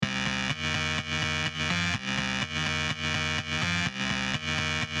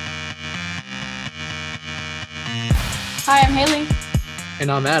Hi, I'm Haley. And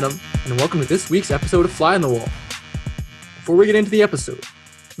I'm Adam, and welcome to this week's episode of Fly on the Wall. Before we get into the episode,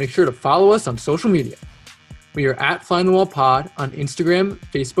 make sure to follow us on social media. We are at Fly on the Wall Pod on Instagram,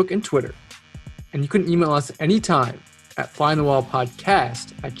 Facebook, and Twitter. And you can email us anytime at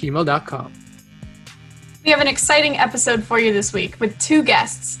flyonthewallpodcast@gmail.com. We have an exciting episode for you this week with two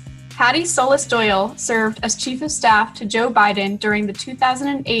guests. Patti Solis Doyle served as Chief of Staff to Joe Biden during the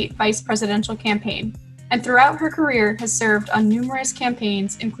 2008 vice presidential campaign, and throughout her career has served on numerous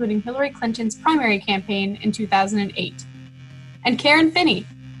campaigns, including Hillary Clinton's primary campaign in 2008. And Karen Finney,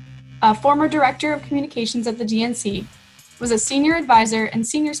 a former director of communications at the DNC, was a senior advisor and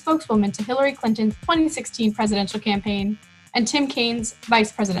senior spokeswoman to Hillary Clinton's 2016 presidential campaign and Tim Kaine's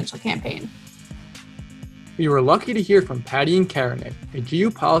vice presidential campaign. We were lucky to hear from Patti and Karen at a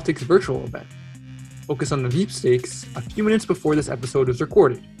geopolitics virtual event focused on the Veepstakes a few minutes before this episode was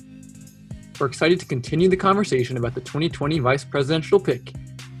recorded. We're excited to continue the conversation about the 2020 vice presidential pick.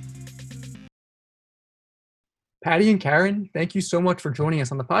 Patti and Karen, thank you so much for joining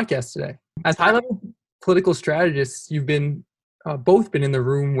us on the podcast today. As high-level political strategists, you've been both been in the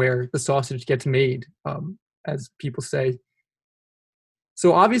room where the sausage gets made, as people say.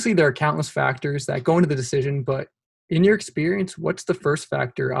 So obviously there are countless factors that go into the decision, but in your experience, what's the first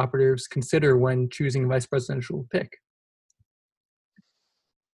factor operatives consider when choosing a vice presidential pick?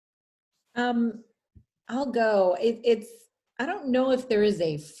 I'll go. I don't know if there is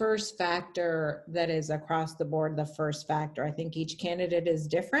a first factor that is across the board the first factor. I think each candidate is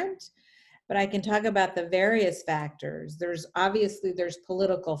different, but I can talk about the various factors. There's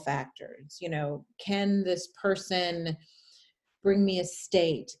political factors. You know, can this person bring me a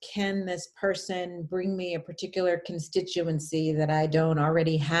state? Can this person bring me a particular constituency that I don't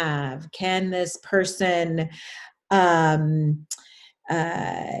already have? Can this person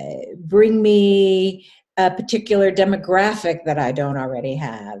bring me a particular demographic that I don't already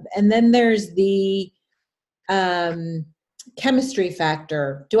have? And then there's the chemistry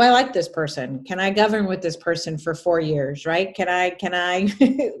factor. Do I like this person? Can I govern with this person for 4 years, right? Can I,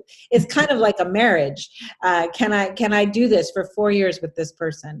 it's kind of like a marriage. Can I do this for 4 years with this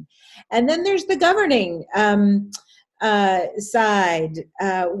person? And then there's the governing side,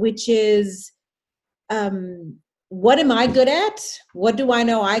 which is, what am I good at? What do I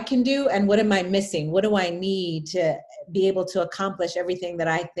know I can do? And what am I missing? What do I need to be able to accomplish everything that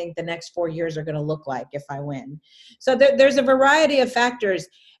I think the next 4 years are going to look like if I win? So there's a variety of factors.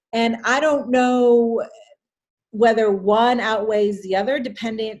 And I don't know whether one outweighs the other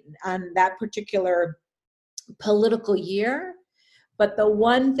depending on that particular political year. But the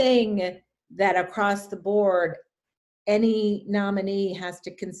one thing that across the board, any nominee has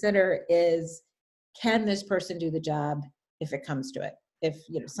to consider is, can this person do the job if it comes to it? If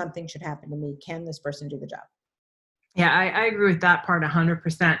something should happen to me, can this person do the job? Yeah, I agree with that part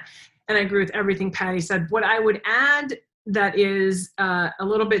 100%. And I agree with everything Patti said. What I would add that is a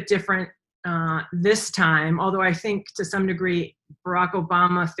little bit different this time, although I think to some degree Barack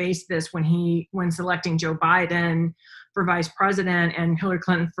Obama faced this when selecting Joe Biden for vice president and Hillary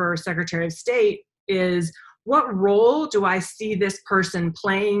Clinton for Secretary of State, is what role do I see this person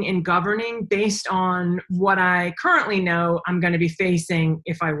playing in governing based on what I currently know I'm going to be facing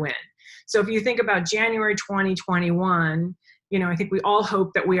if I win? So if you think about January 2021, I think we all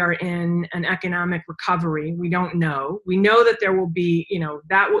hope that we are in an economic recovery. We don't know. We know that there will be,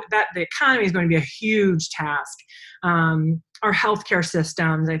 that the economy is going to be a huge task. Our healthcare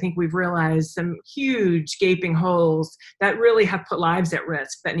systems, I think we've realized some huge gaping holes that really have put lives at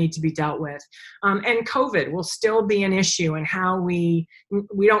risk that need to be dealt with. And COVID will still be an issue, and how we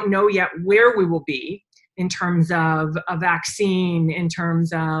don't know yet where we will be in terms of a vaccine, in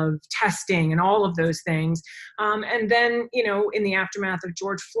terms of testing and all of those things. And then, in the aftermath of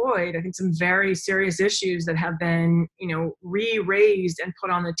George Floyd, I think some very serious issues that have been, re-raised and put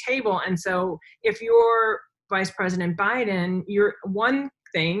on the table. And so if you're Vice President Biden, your one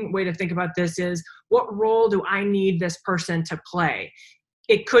way to think about this is, what role do I need this person to play?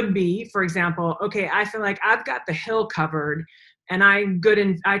 It could be, for example, okay, I feel like I've got the Hill covered and I'm good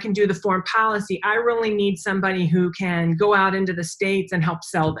and I can do the foreign policy. I really need somebody who can go out into the states and help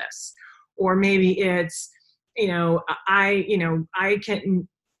sell this. Or maybe it's,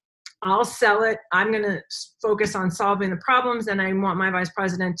 I'll sell it. I'm going to focus on solving the problems, and I want my vice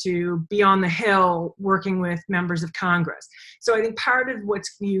president to be on the Hill working with members of Congress. So I think part of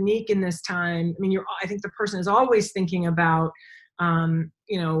what's unique in this time, I think the person is always thinking about,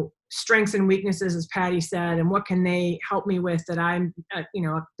 strengths and weaknesses, as Patti said, and what can they help me with that I'm,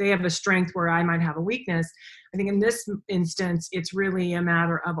 if they have a strength where I might have a weakness. I think in this instance, it's really a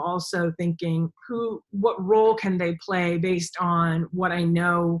matter of also thinking what role can they play based on what I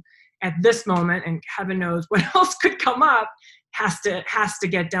know at this moment, and heaven knows what else could come up, has to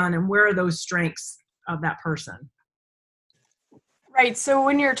get done, and where are those strengths of that person. Right. So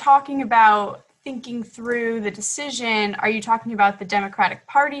when you're talking about thinking through the decision, are you talking about the Democratic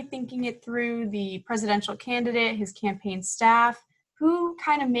Party thinking it through, the presidential candidate, his campaign staff? Who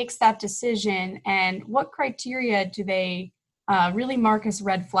kind of makes that decision, and what criteria do they really mark as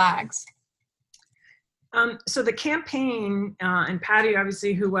red flags? So the campaign, and Patti,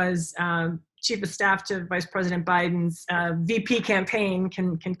 obviously, who was chief of staff to Vice President Biden's VP campaign,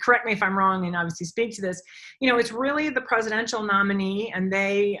 can correct me if I'm wrong and obviously speak to this. It's really the presidential nominee, and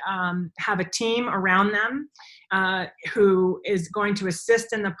they have a team around them who is going to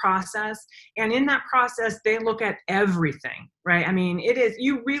assist in the process. And in that process, they look at everything, right? I mean,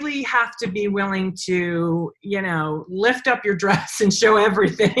 you really have to be willing to, lift up your dress and show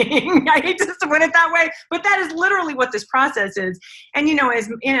everything. I hate to put it that way, but that is literally what this process is. And,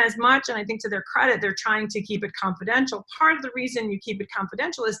 as much, and I think to their credit, they're trying to keep it confidential. Part of the reason you keep it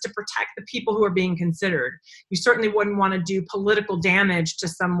confidential is to protect the people who are being considered. You certainly wouldn't want to do political damage to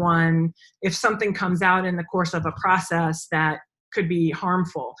someone if something comes out in the course of a process that could be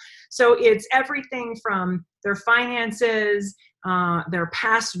harmful. So it's everything from their finances, their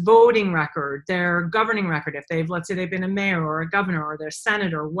past voting record, their governing record, if let's say they've been a mayor or a governor or their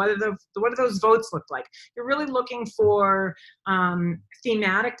senator, what do those votes look like? You're really looking for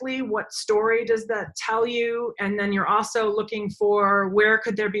thematically, what story does that tell you? And then you're also looking for where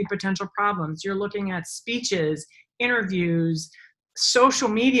could there be potential problems? You're looking at speeches, interviews, social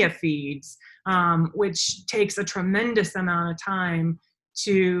media feeds, which takes a tremendous amount of time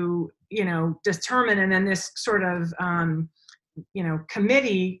to, determine. And then this sort of,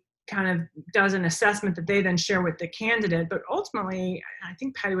 committee kind of does an assessment that they then share with the candidate. But ultimately, I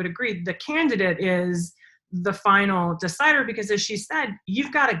think Patti would agree, the candidate is the final decider, because as she said,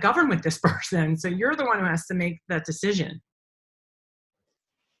 you've got to govern with this person. So you're the one who has to make that decision.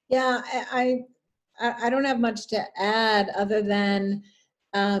 Yeah, I don't have much to add other than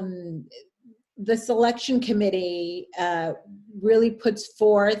the selection committee really puts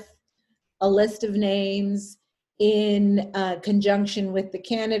forth a list of names in conjunction with the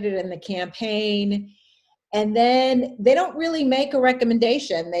candidate and the campaign. And then they don't really make a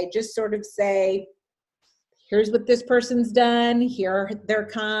recommendation. They just sort of say, here's what this person's done, here are their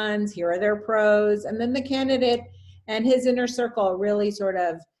cons, here are their pros. And then the candidate and his inner circle really sort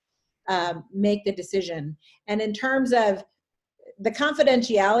of make the decision. And in terms of the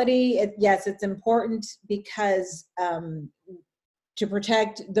confidentiality, yes, it's important because to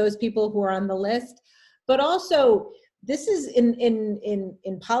protect those people who are on the list, but also this is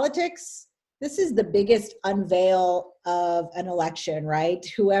in politics, this is the biggest unveil of an election, right?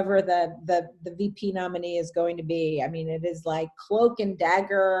 Whoever the VP nominee is going to be. I mean, it is like cloak and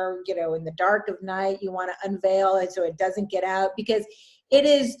dagger, in the dark of night, you want to unveil it so it doesn't get out, because it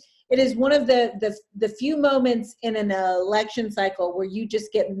is one of the few moments in an election cycle where you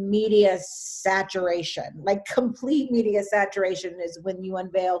just get media saturation, like complete media saturation is when you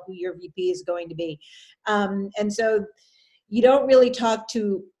unveil who your VP is going to be. And so you don't really talk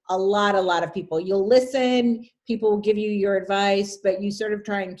to a lot of people. You'll listen, people will give you your advice, but you sort of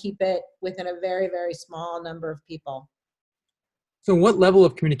try and keep it within a very, very small number of people. So what level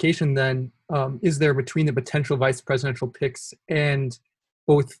of communication then is there between the potential vice presidential picks and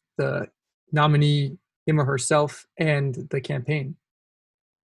both the nominee, him or herself, and the campaign?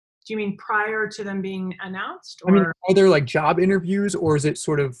 Do you mean prior to them being announced? Or? I mean, are there like job interviews, or is it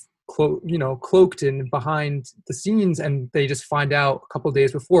sort of cloaked in behind the scenes, and they just find out a couple of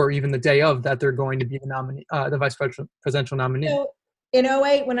days before, or even the day of, that they're going to be the nominee, the vice presidential nominee? So in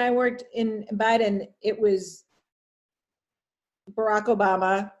 2008, when I worked in Biden, it was Barack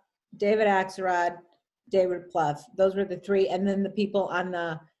Obama, David Axelrod, David Plouffe. Those were the three, and then the people on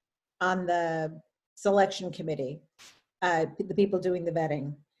the selection committee, the people doing the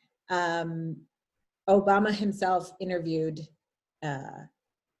vetting. Obama himself interviewed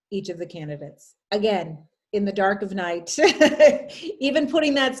each of the candidates, again, in the dark of night. Even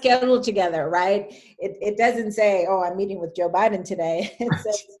putting that schedule together, right? It doesn't say, oh, I'm meeting with Joe Biden today. It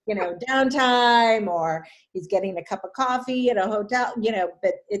says, downtime, or he's getting a cup of coffee at a hotel,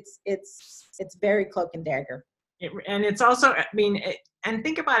 but it's very cloak and dagger. And it's also, and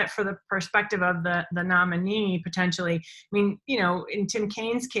think about it for the perspective of the nominee potentially. I mean, in Tim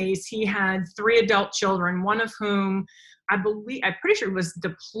Kaine's case, he had 3 adult children, one of whom I'm pretty sure was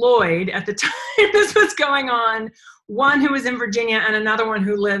deployed at the time this was going on, one who was in Virginia and another one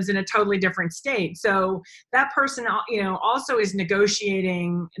who lives in a totally different state. So that person, also is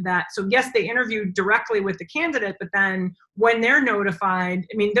negotiating that. So yes, they interviewed directly with the candidate, but then when they're notified,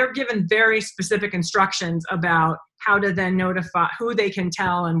 they're given very specific instructions about how to then notify who they can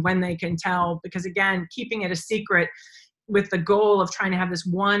tell and when they can tell, because again, keeping it a secret with the goal of trying to have this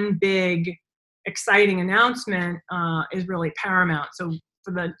one big exciting announcement is really paramount. So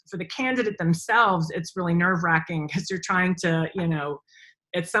for the candidate themselves, it's really nerve-wracking because you're trying to,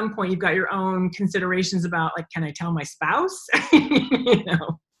 at some point you've got your own considerations about, like, can I tell my spouse?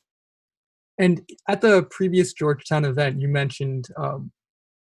 And at the previous Georgetown event, you mentioned,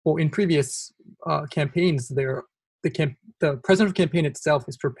 in previous campaigns, the presidential campaign itself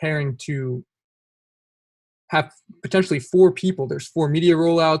is preparing to have potentially 4 people. There's 4 media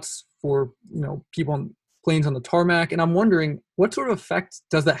rollouts, for people on planes on the tarmac, and I'm wondering what sort of effect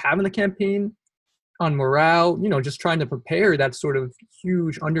does that have in the campaign on morale? Just trying to prepare that sort of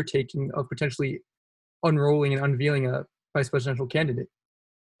huge undertaking of potentially unrolling and unveiling a vice presidential candidate.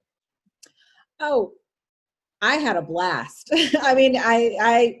 Oh, I had a blast.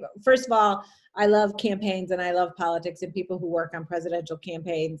 I first of all, I love campaigns and I love politics, and people who work on presidential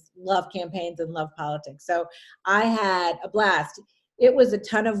campaigns love campaigns and love politics. So I had a blast. It was a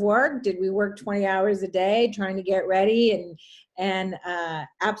ton of work. Did we work 20 hours a day trying to get ready? And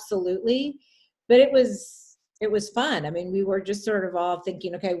absolutely. But it was fun. We were just sort of all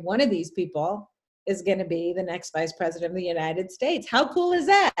thinking, okay, one of these people is going to be the next vice president of the United States. How cool is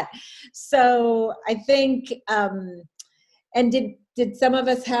that? So I think, and did some of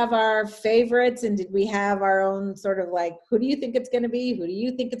us have our favorites, and did we have our own sort of like, who do you think it's going to be? Who do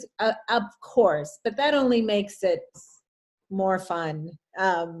you think it's, of course, but that only makes it more fun.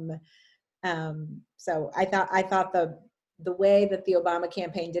 So I thought the way that the Obama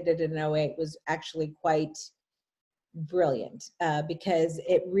campaign did it in 2008 was actually quite brilliant, because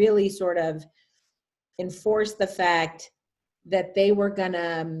it really sort of enforced the fact that they were going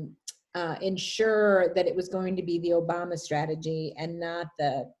to ensure that it was going to be the Obama strategy and not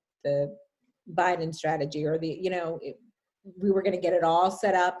the Biden strategy, or we were going to get it all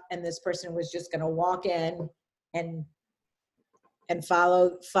set up, and this person was just going to walk in and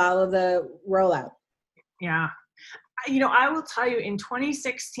follow the rollout. Yeah. I will tell you, in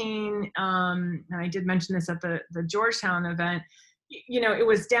 2016, and I did mention this at the Georgetown event, it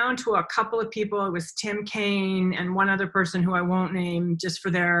was down to a couple of people. It was Tim Kaine and one other person who I won't name, just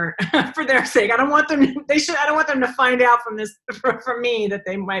for their sake. I don't want them to find out from me that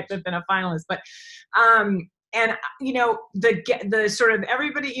they might have been a finalist. But and the sort of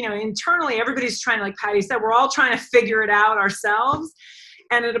everybody, internally, everybody's trying to, like Patti said, we're all trying to figure it out ourselves.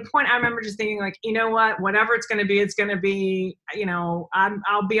 And at a point, I remember just thinking, like, you know what, whatever it's going to be, it's going to be,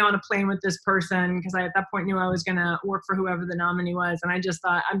 I'll be on a plane with this person, because I, at that point, knew I was going to work for whoever the nominee was. And I just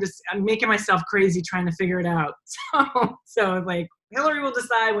thought, I'm making myself crazy trying to figure it out. So like, Hillary will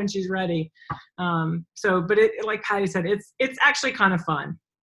decide when she's ready. But it, like Patti said, it's actually kind of fun.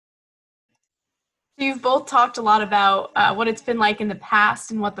 You've both talked a lot about what it's been like in the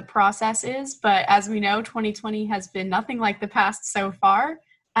past and what the process is, but as we know, 2020 has been nothing like the past so far,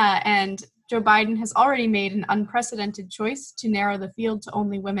 and Joe Biden has already made an unprecedented choice to narrow the field to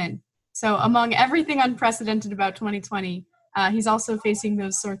only women. So among everything unprecedented about 2020, he's also facing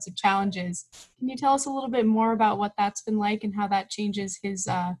those sorts of challenges. Can you tell us a little bit more about what that's been like and how that changes his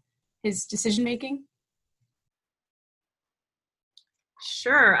decision-making?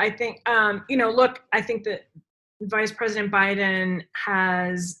 Sure. I think, I think that Vice President Biden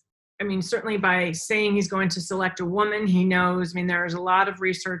has, certainly by saying he's going to select a woman, he knows, there's a lot of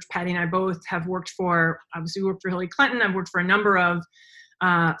research. Patti and I both have worked for Hillary Clinton. I've worked for a number of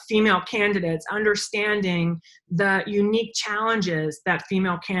female candidates, understanding the unique challenges that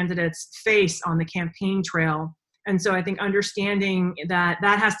female candidates face on the campaign trail. And so I think understanding that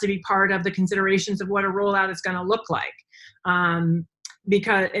has to be part of the considerations of what a rollout is going to look like.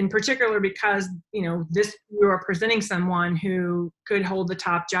 Because we are presenting someone who could hold the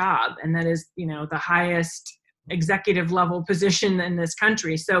top job, and that is, the highest executive level position in this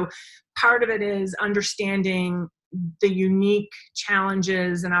country. So part of it is understanding the unique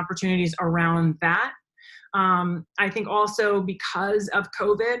challenges and opportunities around that. I think also because of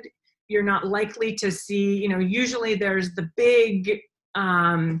COVID, you're not likely to see, usually there's the big,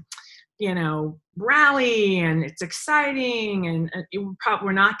 rally and it's exciting, and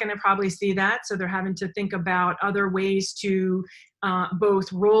we're not going to probably see that. So they're having to think about other ways to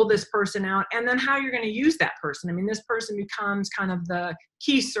both roll this person out, and then how you're going to use that person. I mean, this person becomes kind of the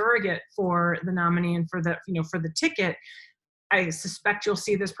key surrogate for the nominee and for the ticket. I suspect you'll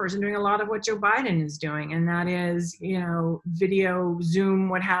see this person doing a lot of what Joe Biden is doing, and that is, video, Zoom,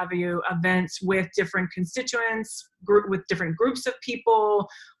 what have you, events with different constituents, with different groups of people,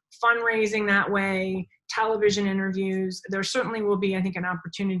 fundraising that way, television interviews. There certainly will be, I think, an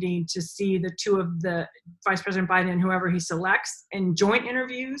opportunity to see the two of the Vice President Biden and whoever he selects in joint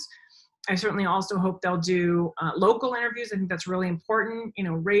interviews. I certainly also hope they'll do local interviews. I think that's really important,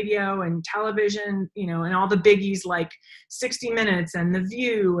 radio and television, and all the biggies like 60 Minutes and The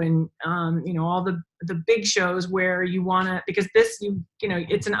View and, all the big shows where you want to, because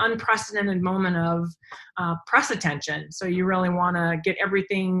it's an unprecedented moment of press attention. So you really want to get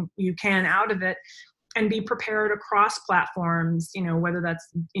everything you can out of it and be prepared across platforms, whether that's,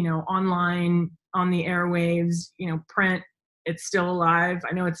 online, on the airwaves, print. It's still alive.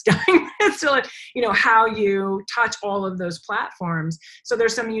 I know it's dying. It's still, how you touch all of those platforms. So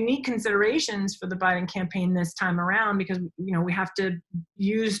there's some unique considerations for the Biden campaign this time around, because, we have to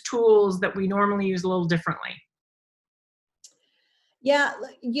use tools that we normally use a little differently. Yeah.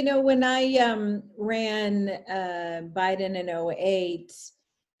 When I ran Biden in 2008,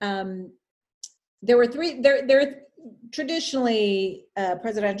 there were three, traditionally,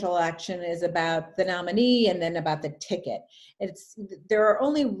 presidential election is about the nominee and then about the ticket. There are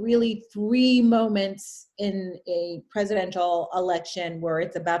only really three moments in a presidential election where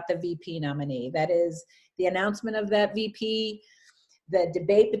it's about the VP nominee. That is the announcement of that VP, the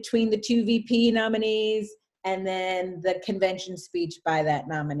debate between the two VP nominees, and then the convention speech by that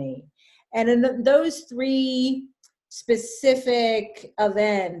nominee. And in those three specific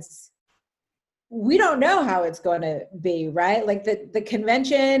events, we don't know how it's going to be, right? Like the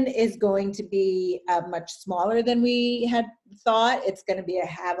convention is going to be much smaller than we had thought. It's going to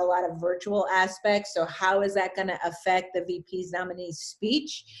have a lot of virtual aspects. So how is that going to affect the VP's nominee's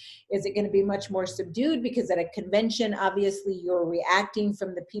speech? Is it going to be much more subdued? Because at a convention, obviously you're reacting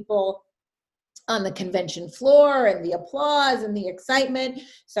from the people on the convention floor and the applause and the excitement.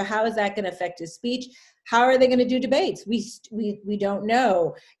 So how is that going to affect his speech? How are they going to do debates? We don't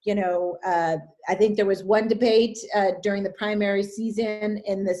know. I think there was one debate during the primary season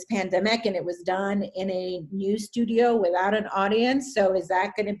in this pandemic, and it was done in a news studio without an audience. So is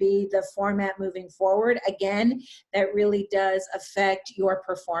that going to be the format moving forward? Again, that really does affect your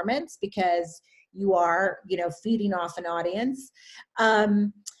performance because you are, feeding off an audience.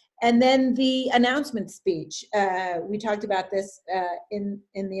 And then the announcement speech. We talked about this in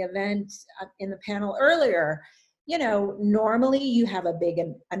the event in the panel earlier. Normally you have a big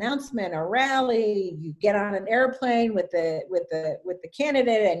announcement, a rally. You get on an airplane with the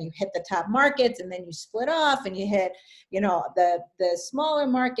candidate, and you hit the top markets, and then you split off and you hit, the smaller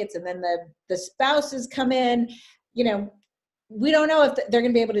markets, and then the spouses come in. We don't know if they're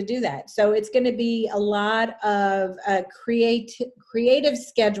going to be able to do that. So it's going to be a lot of creative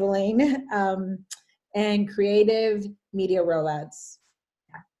scheduling and creative media rollouts.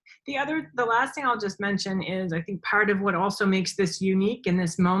 The last thing I'll just mention is, I think part of what also makes this unique in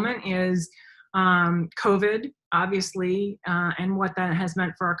this moment is COVID, obviously, and what that has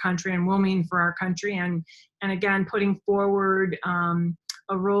meant for our country and will mean for our country. And again, putting forward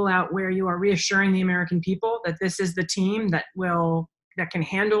a rollout where you are reassuring the American people that this is the team that can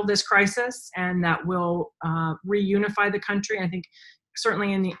handle this crisis and that will reunify the country. I think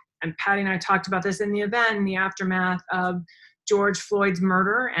certainly and Patti and I talked about this in the event, in the aftermath of George Floyd's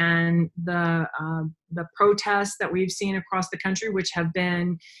murder and the protests that we've seen across the country, which have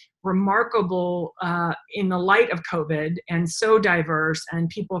been remarkable in the light of COVID, and so diverse, and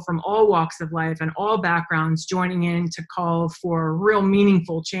people from all walks of life and all backgrounds joining in to call for real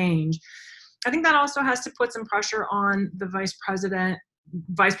meaningful change. I think that also has to put some pressure on the Vice President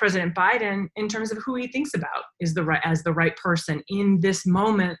Biden in terms of who he thinks about as the right person in this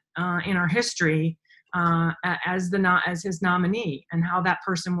moment in our history as his nominee, and how that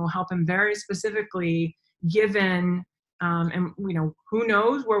person will help him very specifically, given and who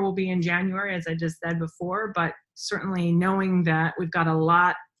knows where we'll be in January, as I just said before, but certainly knowing that we've got a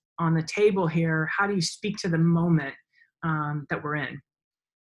lot on the table here. How do you speak to the moment that we're in?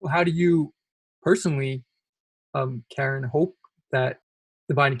 Well, how do you personally, Karen, hope that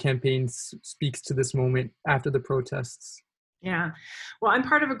the Biden campaign speaks to this moment after the protests? Yeah. Well, I'm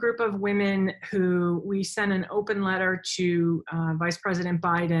part of a group of women who we sent an open letter to Vice President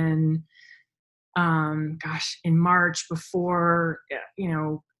Biden, in March before,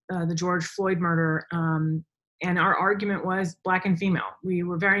 the George Floyd murder. And our argument was Black and female. We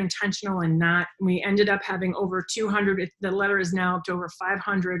were very intentional in not, we ended up having over 200, the letter is now up to over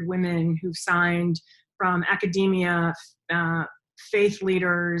 500 women who've signed, from academia, faith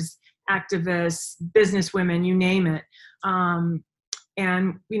leaders, activists, business women, you name it.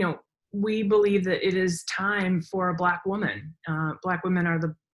 And, we believe that it is time for a Black woman. Black women are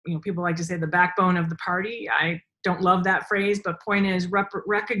people like to say the backbone of the party. I don't love that phrase, but point is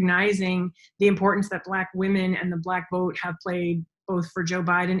recognizing the importance that Black women and the Black vote have played both for Joe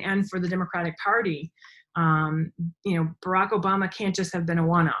Biden and for the Democratic Party. Barack Obama can't just have been a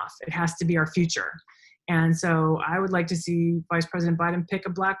one-off. It has to be our future. And so I would like to see Vice President Biden pick a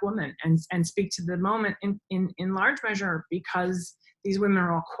Black woman and speak to the moment in large measure, because these women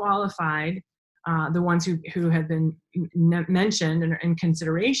are all qualified, the ones who have been mentioned and are in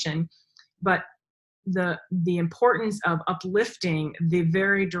consideration. But the importance of uplifting the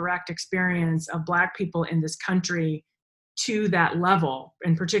very direct experience of Black people in this country to that level,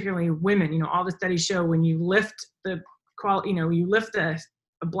 and particularly women. All the studies show when you lift a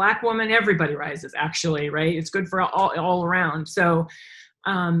Black woman, everybody rises, actually, right? It's good for all around. So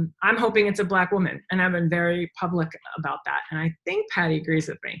I'm hoping it's a Black woman, and I've been very public about that. And I think Patti agrees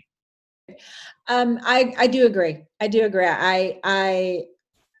with me. I do agree.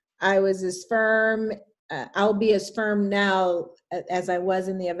 I was as firm, I'll be as firm now as I was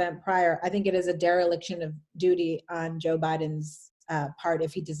in the event prior. I think it is a dereliction of duty on Joe Biden's part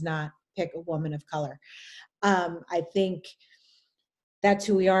if he does not pick a woman of color. I think that's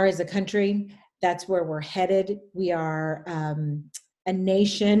who we are as a country. That's where we're headed. We are a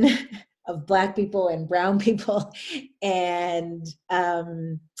nation of Black people and brown people. And,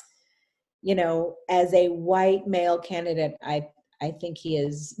 as a white male candidate, I think he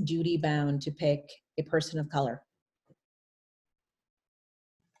is duty bound to pick a person of color.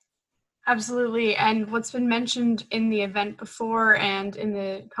 Absolutely. And what's been mentioned in the event before and in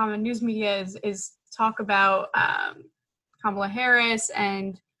the common news media is talk about Kamala Harris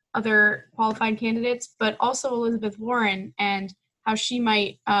and other qualified candidates, but also Elizabeth Warren and how she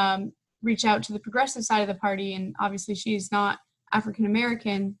might reach out to the progressive side of the party. And obviously she's not African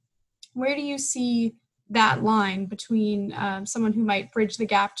American. Where do you see that line between someone who might bridge the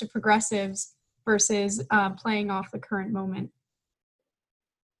gap to progressives versus playing off the current moment?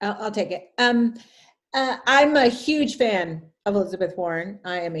 I'll take it. I'm a huge fan of Elizabeth Warren.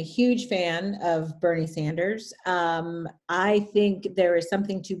 I am a huge fan of Bernie Sanders. I think there is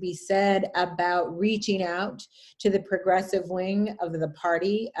something to be said about reaching out to the progressive wing of the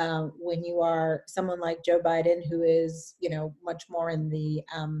party when you are someone like Joe Biden, who is, much more in the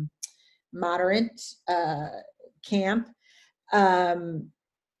moderate camp.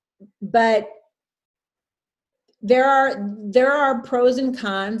 But there are pros and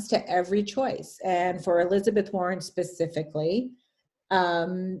cons to every choice. And for Elizabeth Warren specifically,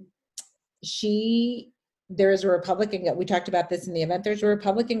 there is a Republican, we talked about this in the event, there's a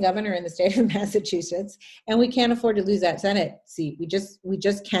Republican governor in the state of Massachusetts, and we can't afford to lose that Senate seat. We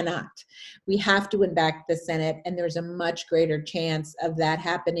just cannot. We have to win back the Senate, and there's a much greater chance of that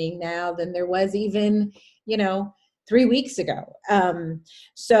happening now than there was even, 3 weeks ago.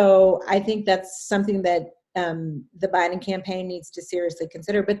 So I think that's something that the Biden campaign needs to seriously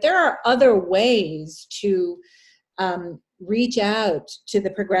consider. But there are other ways to reach out to the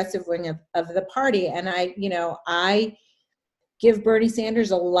progressive wing of the party. And I give Bernie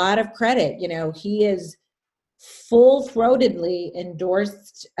Sanders a lot of credit. He is full-throatedly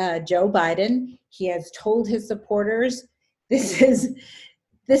endorsed Joe Biden. He has told his supporters, this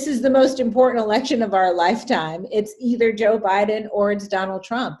is the most important election of our lifetime. It's either Joe Biden or it's Donald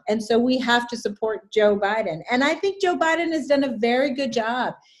Trump. And so we have to support Joe Biden. And I think Joe Biden has done a very good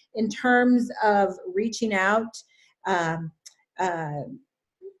job in terms of reaching out on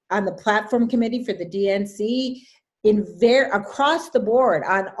the platform committee for the DNC across the board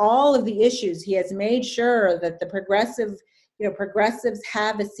on all of the issues. He has made sure that the progressives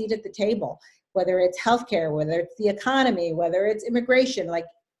have a seat at the table, whether it's healthcare, whether it's the economy, whether it's immigration, like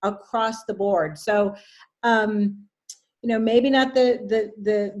across the board. So, maybe not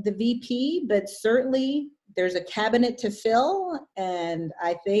the VP, but certainly there's a cabinet to fill. And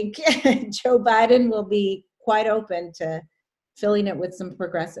I think Joe Biden will be quite open to filling it with some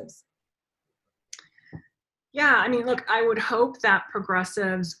progressives. Yeah, look, I would hope that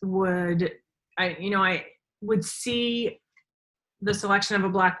progressives would see the selection of a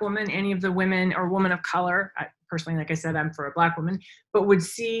Black woman, any of the women or woman of color. Personally, like I said, I'm for a Black woman, but would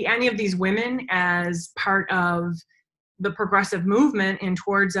see any of these women as part of the progressive movement in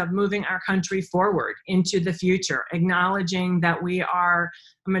towards of moving our country forward into the future, acknowledging that we are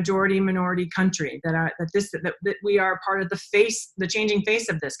a majority minority country, that we are part of the changing face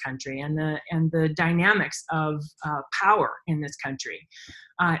of this country and the dynamics of power in this country.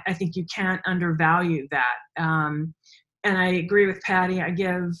 I think you can't undervalue that. And I agree with Patti. I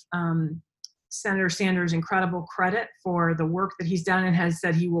give Senator Sanders incredible credit for the work that he's done and has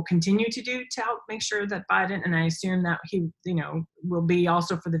said he will continue to do to help make sure that Biden, and I assume that he, will be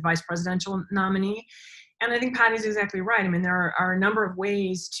also for the vice presidential nominee. And I think Patti's exactly right. I mean, there are a number of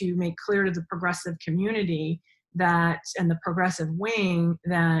ways to make clear to the progressive community and the progressive wing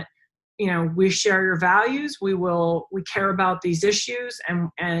that, we share your values. We care about these issues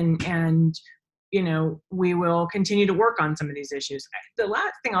and we will continue to work on some of these issues. The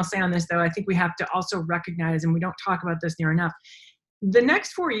last thing I'll say on this, though, I think we have to also recognize, and we don't talk about this near enough, the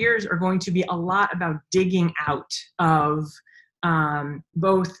next 4 years are going to be a lot about digging out of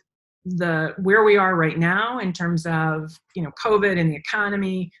both where we are right now in terms of, COVID and the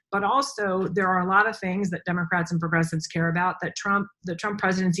economy, but also there are a lot of things that Democrats and progressives care about that the Trump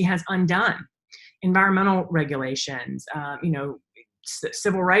presidency has undone. Environmental regulations,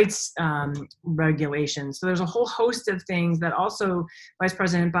 civil rights regulations. So there's a whole host of things that also Vice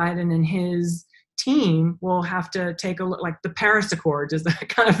President Biden and his team will have to take a look, like the Paris Accords is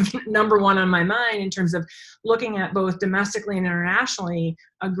kind of number one on my mind in terms of looking at both domestically and internationally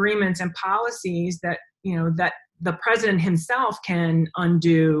agreements and policies that, that the president himself can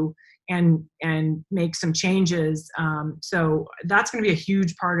undo and make some changes. So that's going to be a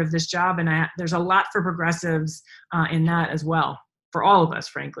huge part of this job. And there's a lot for progressives in that as well. For all of us,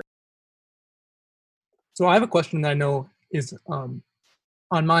 frankly. So I have a question that I know is on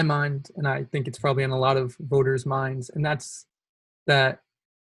my mind, and I think it's probably on a lot of voters' minds, and that's that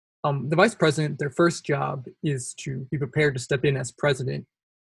the vice president, their first job is to be prepared to step in as president.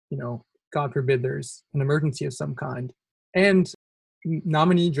 God forbid there's an emergency of some kind. And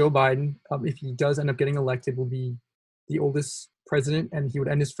nominee Joe Biden, if he does end up getting elected, will be the oldest president, and he would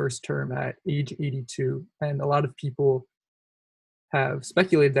end his first term at age 82. And a lot of people have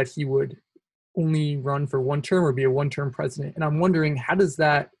speculated that he would only run for one term or be a one-term president. And I'm wondering, how does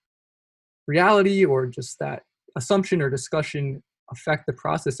that reality or just that assumption or discussion affect the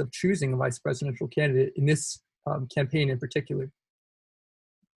process of choosing a vice presidential candidate in this campaign in particular?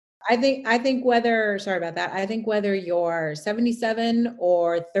 I think whether you're 77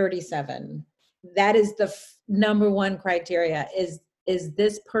 or 37, that is the number one criteria is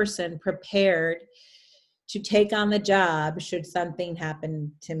this person prepared to take on the job should something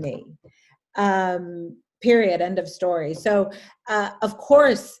happen to me. Period. End of story. So, of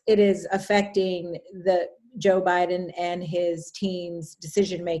course, it is affecting the Joe Biden and his team's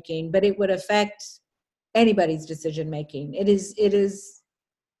decision making, but it would affect anybody's decision making. It is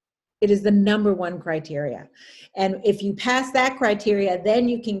the number one criteria, and if you pass that criteria, then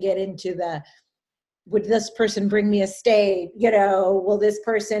you can get into would this person bring me a state? Will this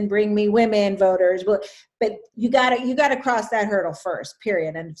person bring me women voters? But you gotta cross that hurdle first.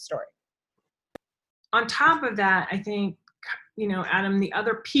 Period. End of story. On top of that, I think, Adam, the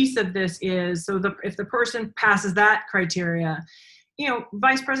other piece of this is if the person passes that criteria,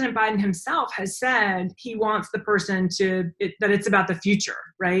 Vice President Biden himself has said he wants the person that it's about the future,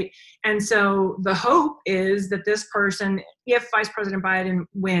 right? And so the hope is that this person, if Vice President Biden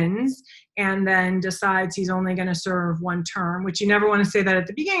wins and then decides he's only going to serve one term, which you never want to say that at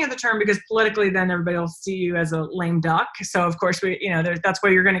the beginning of the term because politically then everybody will see you as a lame duck. So of course that's why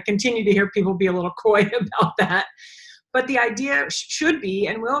you're going to continue to hear people be a little coy about that. But the idea should be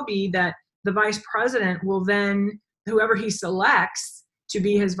and will be that the vice president will then, whoever he selects to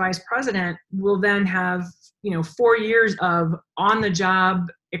be his vice president will then have, 4 years of on-the-job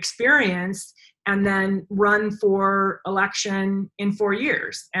experience and then run for election in 4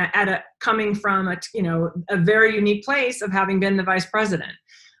 years coming from a very unique place of having been the vice president.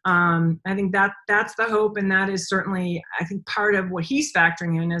 I think that's the hope, and that is certainly, I think, part of what he's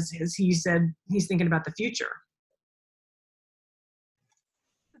factoring in as he said he's thinking about the future.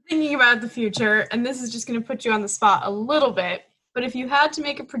 Thinking about the future, and this is just going to put you on the spot a little bit, but if you had to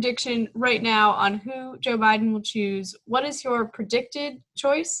make a prediction right now on who Joe Biden will choose, what is your predicted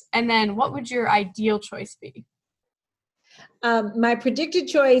choice? And then what would your ideal choice be? My predicted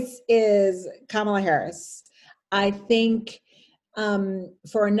choice is Kamala Harris. I think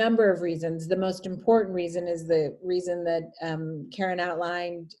for a number of reasons. The most important reason is the reason that Karen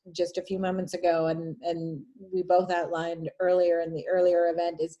outlined just a few moments ago, and we both outlined earlier in the earlier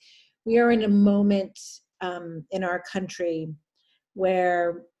event, is we are in a moment in our country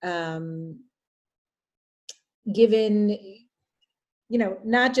where given,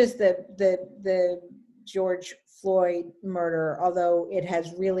 not just the George Floyd murder, although it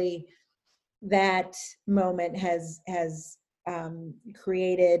has really, that moment has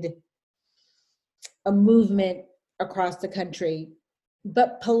created a movement across the country.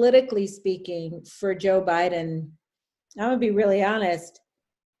 But politically speaking, for Joe Biden, I'm gonna be really honest,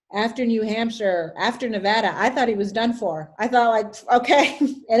 after New Hampshire, after Nevada, I thought he was done for. I thought, okay,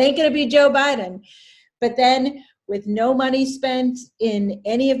 it ain't gonna be Joe Biden. But then with no money spent in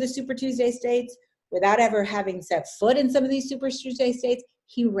any of the Super Tuesday states, without ever having set foot in some of these Super Tuesday states,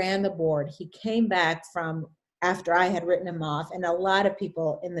 he ran the board. He came back from after I had written him off, and a lot of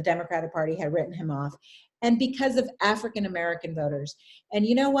people in the Democratic Party had written him off, and because of African-American voters. And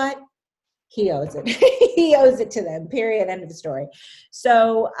you know what? He owes it. He owes it to them, period, end of the story.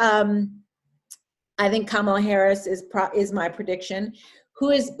 So I think Kamala Harris is my prediction. Who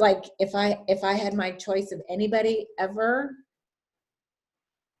is, like, if I had my choice of anybody ever,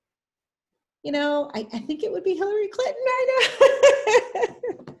 I think it would be Hillary Clinton right now.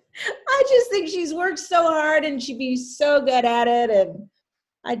 I just think she's worked so hard and she'd be so good at it, and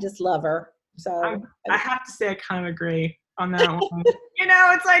I just love her. So I have to say I kind of agree on that one.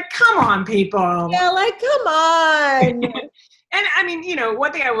 It's like, come on, people. Yeah, like, come on. And I mean,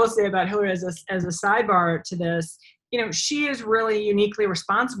 one thing I will say about Hillary as a sidebar to this, she is really uniquely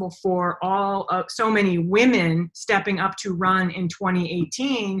responsible for so many women stepping up to run in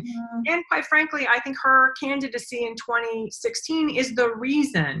 2018. Yeah. And quite frankly, I think her candidacy in 2016 is the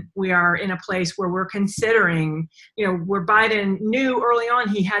reason we are in a place where we're considering, where Biden knew early on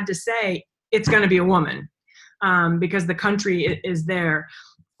he had to say it's going to be a woman because the country is there.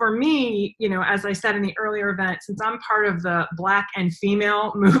 For me, as I said in the earlier event, since I'm part of the Black and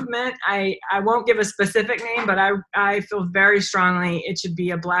female movement, I won't give a specific name, but I feel very strongly it should be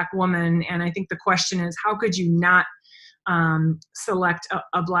a Black woman. And I think the question is, how could you not select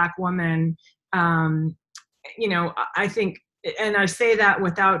a Black woman? I think, and I say that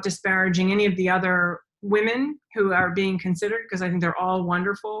without disparaging any of the other women who are being considered, because I think they're all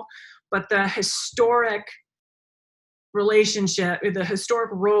wonderful, but the historic relationship, the historic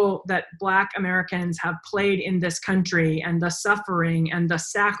role that Black Americans have played in this country, and the suffering and the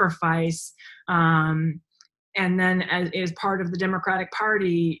sacrifice, and then as part of the Democratic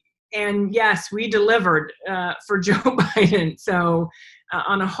Party. And yes, we delivered for Joe Biden. So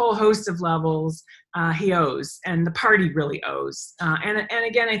on a whole host of levels, he owes, and the party really owes. And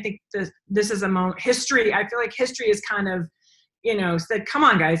again, I think this is a moment, history, I feel like history is kind of, said, come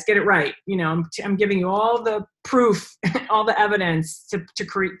on, guys, get it right. I'm giving you all the proof, all the evidence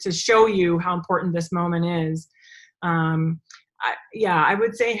to show you how important this moment is. I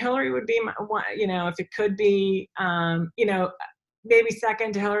would say Hillary would be my one, if it could be, maybe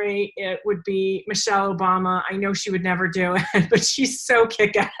second to Hillary, it would be Michelle Obama. I know she would never do it, but she's so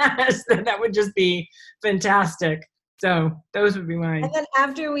kick-ass that would just be fantastic. So those would be mine. And then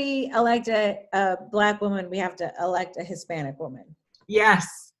after we elect a Black woman, we have to elect a Hispanic woman. Yes.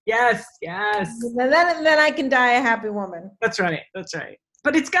 And then I can die a happy woman. That's right.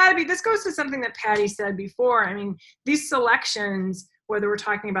 But it's got to be, this goes to something that Patti said before. I mean, these selections, whether we're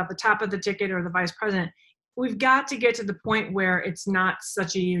talking about the top of the ticket or the vice president, we've got to get to the point where it's not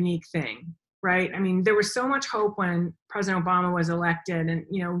such a unique thing. Right? I mean, there was so much hope when President Obama was elected, and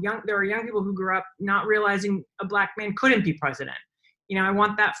there are young people who grew up not realizing a Black man couldn't be president. I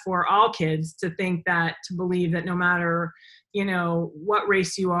want that for all kids to believe that no matter, what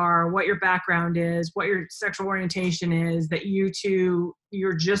race you are, what your background is, what your sexual orientation is, that you're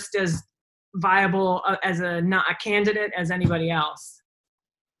just as viable as a candidate as anybody else.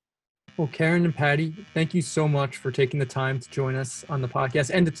 Well, Karen and Patti, thank you so much for taking the time to join us on the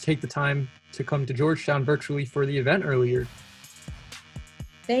podcast and to take the time to come to Georgetown virtually for the event earlier.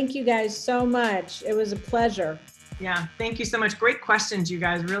 Thank you guys so much. It was a pleasure. Yeah, thank you so much. Great questions, you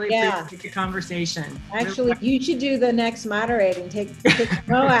guys. Really appreciate the conversation. Actually, you should do the next moderating. Take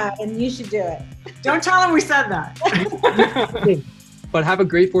Mo out, and you should do it. Don't tell them we said that. But have a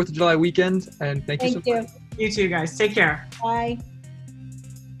great 4th of July weekend, and thank you so much. You too, guys. Take care. Bye.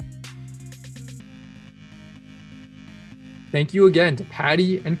 Thank you again to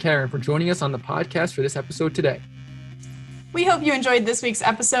Patti and Karen for joining us on the podcast for this episode today. We hope you enjoyed this week's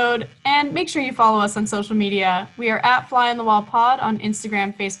episode, and make sure you follow us on social media. We are at Fly on the Wall Pod on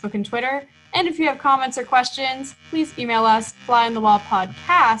Instagram, Facebook, and Twitter. And if you have comments or questions, please email us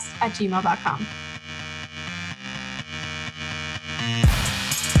flyonthewallpodcast@gmail.com.